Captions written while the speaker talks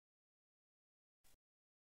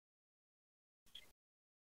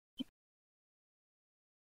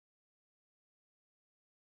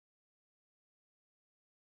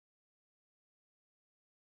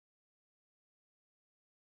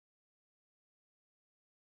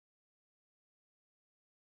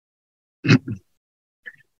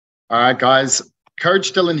All right, guys.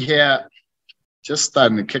 Coach Dylan here. Just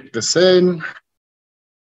starting to kick this in.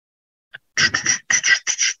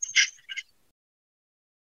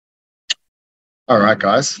 All right,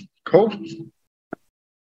 guys. Cool.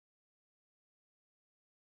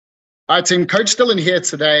 All right, team. Coach Dylan here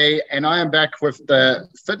today, and I am back with the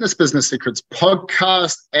Fitness Business Secrets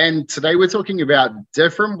podcast. And today we're talking about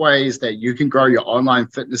different ways that you can grow your online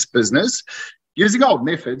fitness business using old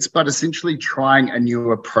methods, but essentially trying a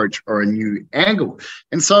new approach or a new angle.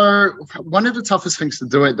 And so one of the toughest things to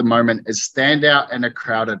do at the moment is stand out in a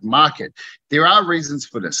crowded market. There are reasons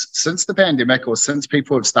for this. Since the pandemic, or since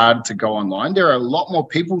people have started to go online, there are a lot more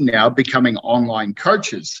people now becoming online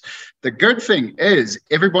coaches. The good thing is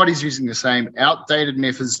everybody's using the same outdated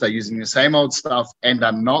methods. They're using the same old stuff, and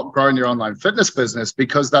they're not growing their online fitness business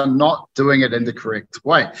because they're not doing it in the correct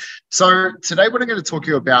way. So today what I'm going to talk to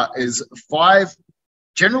you about is 5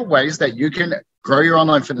 general ways that you can grow your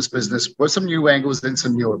online fitness business with some new angles and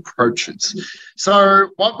some new approaches. So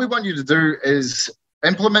what we want you to do is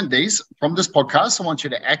implement these from this podcast. I want you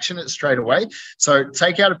to action it straight away. So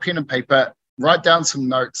take out a pen and paper, write down some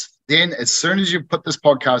notes. Then as soon as you put this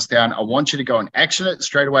podcast down, I want you to go and action it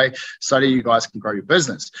straight away so that you guys can grow your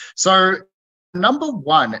business. So number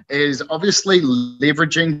 1 is obviously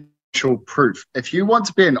leveraging social proof. If you want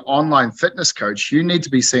to be an online fitness coach, you need to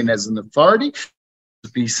be seen as an authority,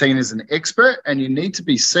 to be seen as an expert, and you need to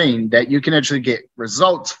be seen that you can actually get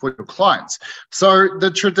results for your clients. So the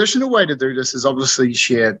traditional way to do this is obviously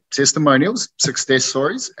share testimonials, success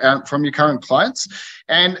stories from your current clients.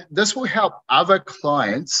 And this will help other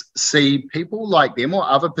clients see people like them, or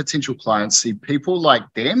other potential clients see people like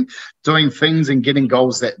them doing things and getting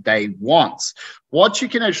goals that they want. What you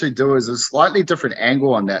can actually do is a slightly different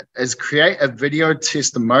angle on that, is create a video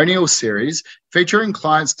testimonial series featuring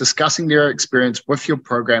clients discussing their experience with your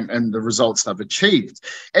program and the results they've achieved.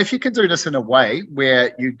 If you can do this in a way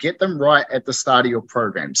where you get them right at the start of your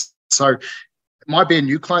programs. So it might be a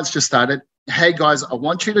new client's just started. Hey guys, I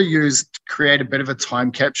want you to create a bit of a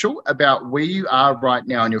time capsule about where you are right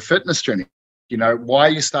now in your fitness journey. You know, why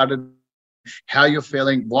you started, how you're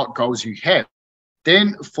feeling, what goals you have.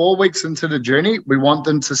 Then 4 weeks into the journey, we want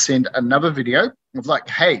them to send another video of like,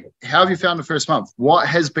 hey, how have you found the first month? What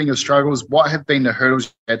has been your struggles? What have been the hurdles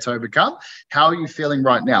you had to overcome? How are you feeling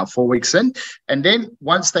right now, 4 weeks in? And then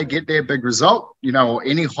once they get their big result, you know, or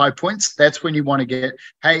any high points, that's when you want to get,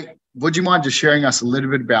 hey, would you mind just sharing us a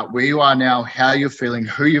little bit about where you are now, how you're feeling,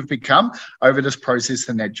 who you've become over this process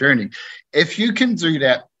and that journey? If you can do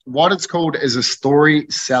that, what it's called is a story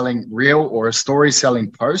selling reel or a story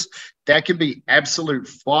selling post. That can be absolute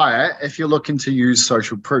fire if you're looking to use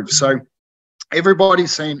social proof. So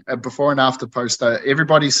everybody's seen a before and after poster.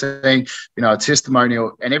 Everybody's seen, you know, a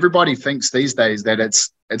testimonial, and everybody thinks these days that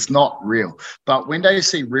it's not real. But when they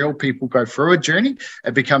see real people go through a journey,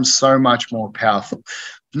 it becomes so much more powerful.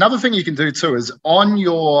 Another thing you can do too is on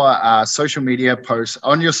your social media posts,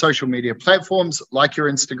 on your social media platforms, like your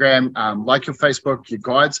Instagram, like your Facebook, your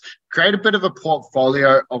guides, create a bit of a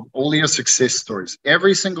portfolio of all your success stories.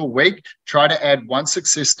 Every single week, try to add one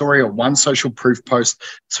success story or one social proof post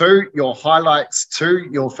to your highlights, to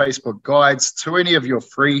your Facebook guides, to any of your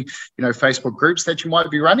free, you know, Facebook groups that you might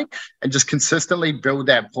be running, and just consistently build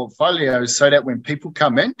that portfolio so that when people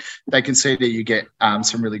come in, they can see that you get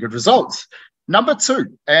some really good results. Number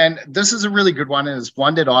 2, and this is a really good one, and it's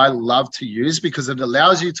one that I love to use because it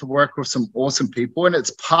allows you to work with some awesome people, and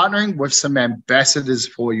it's partnering with some ambassadors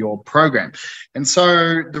for your program. And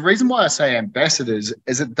so the reason why I say ambassadors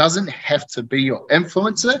is it doesn't have to be your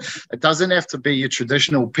influencer. It doesn't have to be your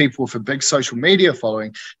traditional people with a big social media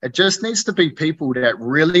following. It just needs to be people that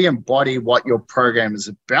really embody what your program is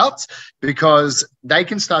about, because they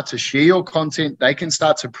can start to share your content. They can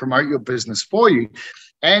start to promote your business for you.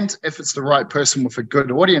 And if it's the right person with a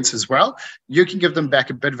good audience as well, you can give them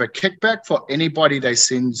back a bit of a kickback for anybody they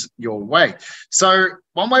send your way. So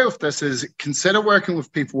one way with this is consider working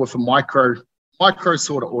with people with a micro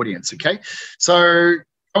sort of audience, okay? So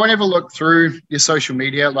go and have a look through your social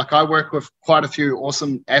media. Like I work with quite a few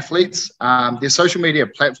awesome athletes. Their social media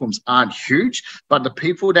platforms aren't huge, but the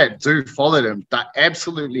people that do follow them, they're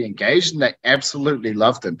absolutely engaged and they absolutely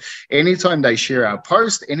love them. Anytime they share our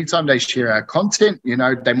post, anytime they share our content, you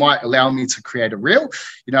know, they might allow me to create a reel.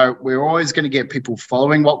 You know, we're always going to get people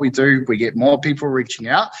following what we do. We get more people reaching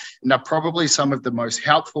out, and they're probably some of the most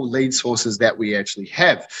helpful lead sources that we actually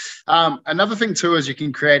have. Another thing too is you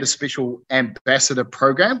can create a special ambassador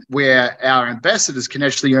program program where our ambassadors can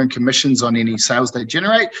actually earn commissions on any sales they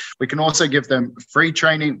generate. We can also give them free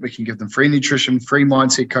training. We can give them free nutrition, free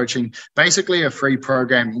mindset coaching, basically a free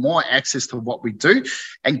program, more access to what we do,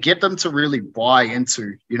 and get them to really buy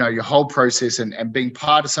into, your whole process and being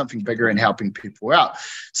part of something bigger and helping people out.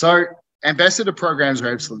 So ambassador programs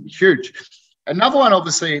are absolutely huge. Another one,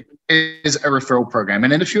 obviously, is a referral program.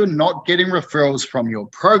 And then if you're not getting referrals from your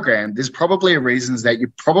program, there's probably a reason that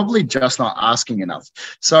you're probably just not asking enough.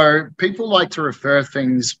 So people like to refer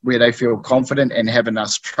things where they feel confident and have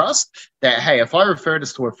enough trust that, hey, if I refer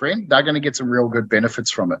this to a friend, they're going to get some real good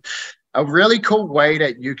benefits from it. A really cool way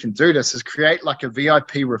that you can do this is create like a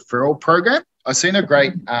VIP referral program. I seen a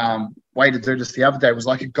great way to do this the other day. It was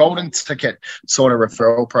like a golden ticket sort of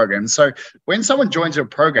referral program. So when someone joins your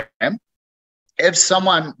program,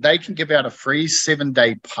 they can give out a free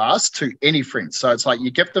 7-day pass to any friend. So it's like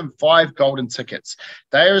you give them 5 golden tickets.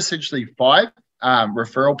 They are essentially 5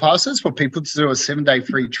 referral passes for people to do a 7-day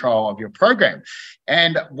free trial of your program.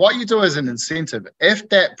 And what you do as an incentive, if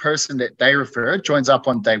that person that they refer joins up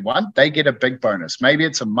on day 1, they get a big bonus. Maybe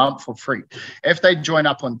it's a month for free. If they join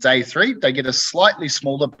up on day 3, they get a slightly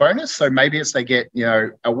smaller bonus. So maybe they get,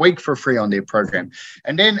 a week for free on their program.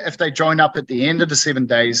 And then if they join up at the end of the 7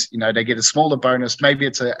 days, they get a smaller bonus. Maybe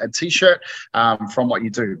it's a t-shirt from what you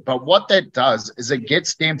do. But what that does is it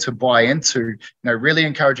gets them to buy into, really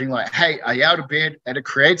encouraging like, hey, are you out of bed? And it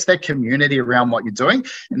creates that community around what you're doing.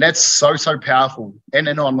 And that's so powerful in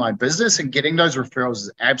an online business, and getting those referrals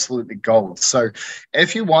is absolutely gold. So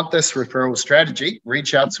if you want this referral strategy,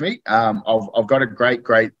 reach out to me. I've got a great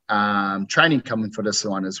training coming for this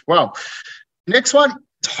one as well. Next one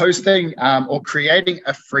is hosting or creating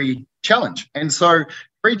a free challenge. And so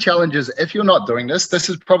free challenges, if you're not doing this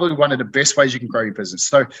is probably one of the best ways you can grow your business.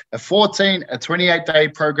 So a 28-day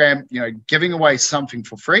program, giving away something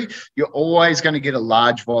for free, you're always going to get a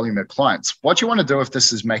large volume of clients. What you want to do with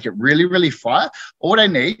this is make it really, really fire. All they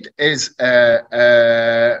need is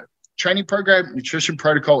a training program, nutrition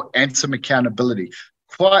protocol, and some accountability.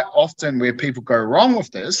 Quite often where people go wrong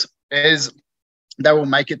with this is they will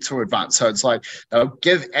make it too advanced. So it's like they'll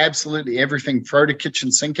give absolutely everything, throw the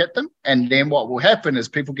kitchen sink at them. And then what will happen is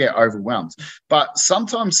people get overwhelmed. But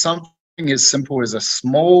sometimes something as simple as a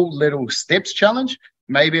small little steps challenge.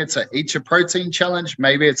 Maybe it's a eat your protein challenge.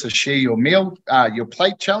 Maybe it's a share your meal, your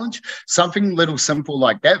plate challenge. Something little simple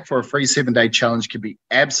like that for a free 7-day challenge could be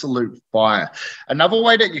absolute fire. Another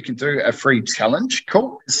way that you can do a free challenge,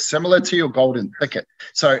 is similar to your golden ticket.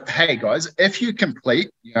 So, hey guys, if you complete,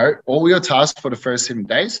 all your tasks for the first 7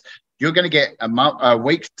 days, you're going to get a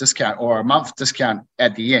week discount or a month discount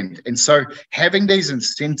at the end. And so having these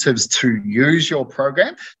incentives to use your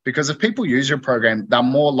program, because if people use your program, they're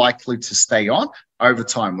more likely to stay on over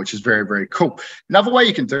time, which is very, very cool. Another way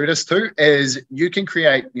you can do this too is you can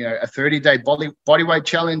create, a 30-day body weight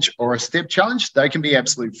challenge or a step challenge. They can be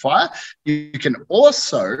absolute fire. You can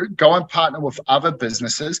also go and partner with other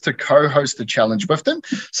businesses to co-host the challenge with them,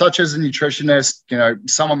 such as a nutritionist,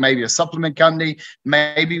 someone, maybe a supplement company,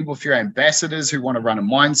 maybe with your ambassadors who want to run a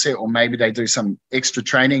mindset, or maybe they do some extra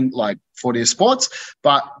training like for their sports.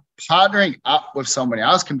 But partnering up with someone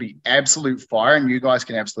else can be absolute fire, and you guys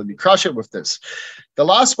can absolutely crush it with this. The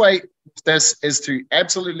last way with this is to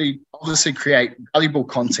obviously create valuable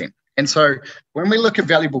content. And so when we look at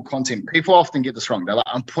valuable content, people often get this wrong. They're like,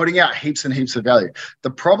 I'm putting out heaps and heaps of value.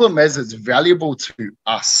 The problem is it's valuable to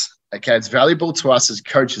us. Okay, it's valuable to us as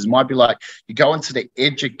coaches. It might be like you go into the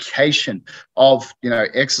education of,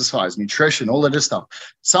 exercise, nutrition, all of this stuff.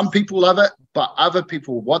 Some people love it, but other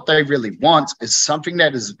people, what they really want is something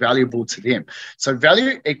that is valuable to them. So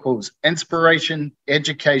value equals inspiration,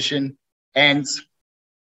 education, and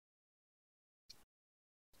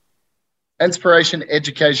inspiration,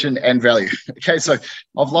 education, and value. Okay, so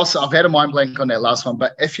I've had a mind blank on that last one,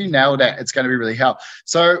 but if you nail that, it's going to be really helpful.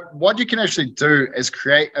 So what you can actually do is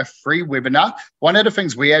create a free webinar. One of the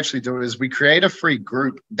things we actually do is we create a free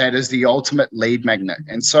group that is the ultimate lead magnet.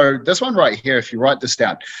 And so this one right here, if you write this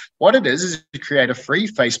down, what it is you create a free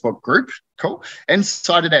Facebook group. Cool.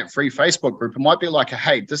 Inside of that free Facebook group, it might be like,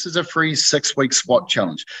 hey, this is a free 6-week squat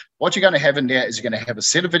challenge. What you're going to have in there is you're going to have a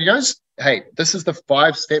set of videos. Hey, this is the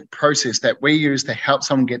 5-step process that we use to help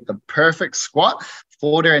someone get the perfect squat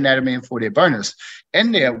for their anatomy and for their bonus.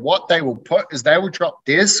 In there, what they will put is they will drop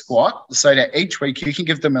their squat so that each week you can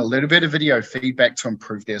give them a little bit of video feedback to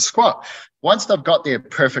improve their squat. Once they've got their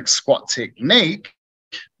perfect squat technique,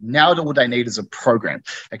 now all they need is a program.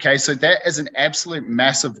 Okay, so that is an absolute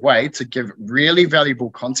massive way to give really valuable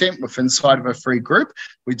content within inside of a free group.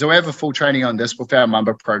 We do have a full training on this with our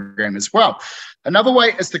member program as well. Another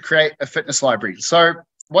way is to create a fitness library. So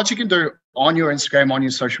what you can do on your Instagram, on your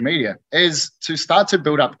social media, is to start to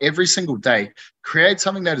build up every single day, create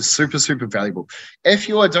something that is super, super valuable. If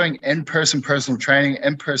you are doing in-person personal training,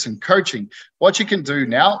 in-person coaching, what you can do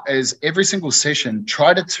now is every single session,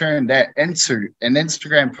 try to turn that into an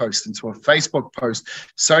Instagram post, into a Facebook post,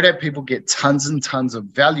 so that people get tons and tons of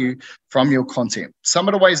value from your content. Some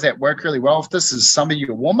of the ways that work really well with this is some of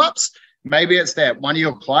your warm-ups. Maybe it's that one of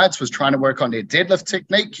your clients was trying to work on their deadlift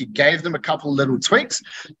technique. You gave them a couple of little tweaks,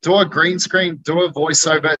 do a green screen, do a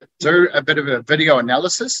voiceover, do a bit of a video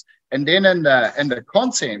analysis. And then in the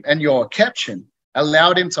content and your caption,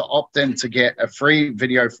 allow them to opt in to get a free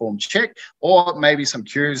video form check or maybe some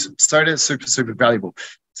cues. So that's super, super valuable.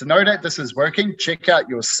 To know that this is working, check out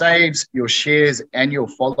your saves, your shares, and your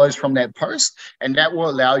follows from that post, and that will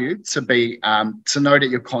allow you to be to know that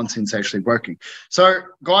your content's actually working. So,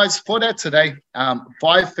 guys, for that today,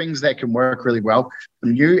 5 things that can work really well,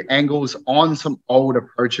 new angles on some old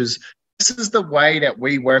approaches. This is the way that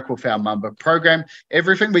we work with our Mamba program.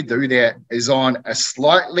 Everything we do there is on a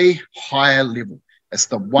slightly higher level. It's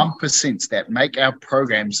the 1% that make our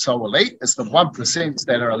program so elite. It's the 1%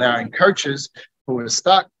 that are allowing coaches who are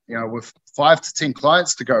stuck, with 5 to 10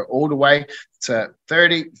 clients to go all the way to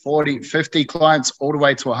 30, 40, 50 clients, all the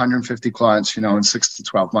way to 150 clients, in 6 to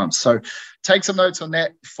 12 months. So take some notes on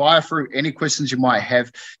that, fire through any questions you might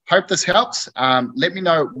have. Hope this helps. Let me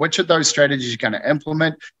know which of those strategies you're going to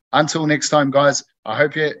implement. Until next time, guys, I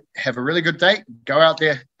hope you have a really good day. Go out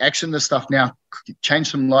there, action this stuff now,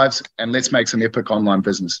 change some lives, and let's make some epic online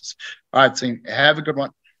businesses. All right, team, have a good one.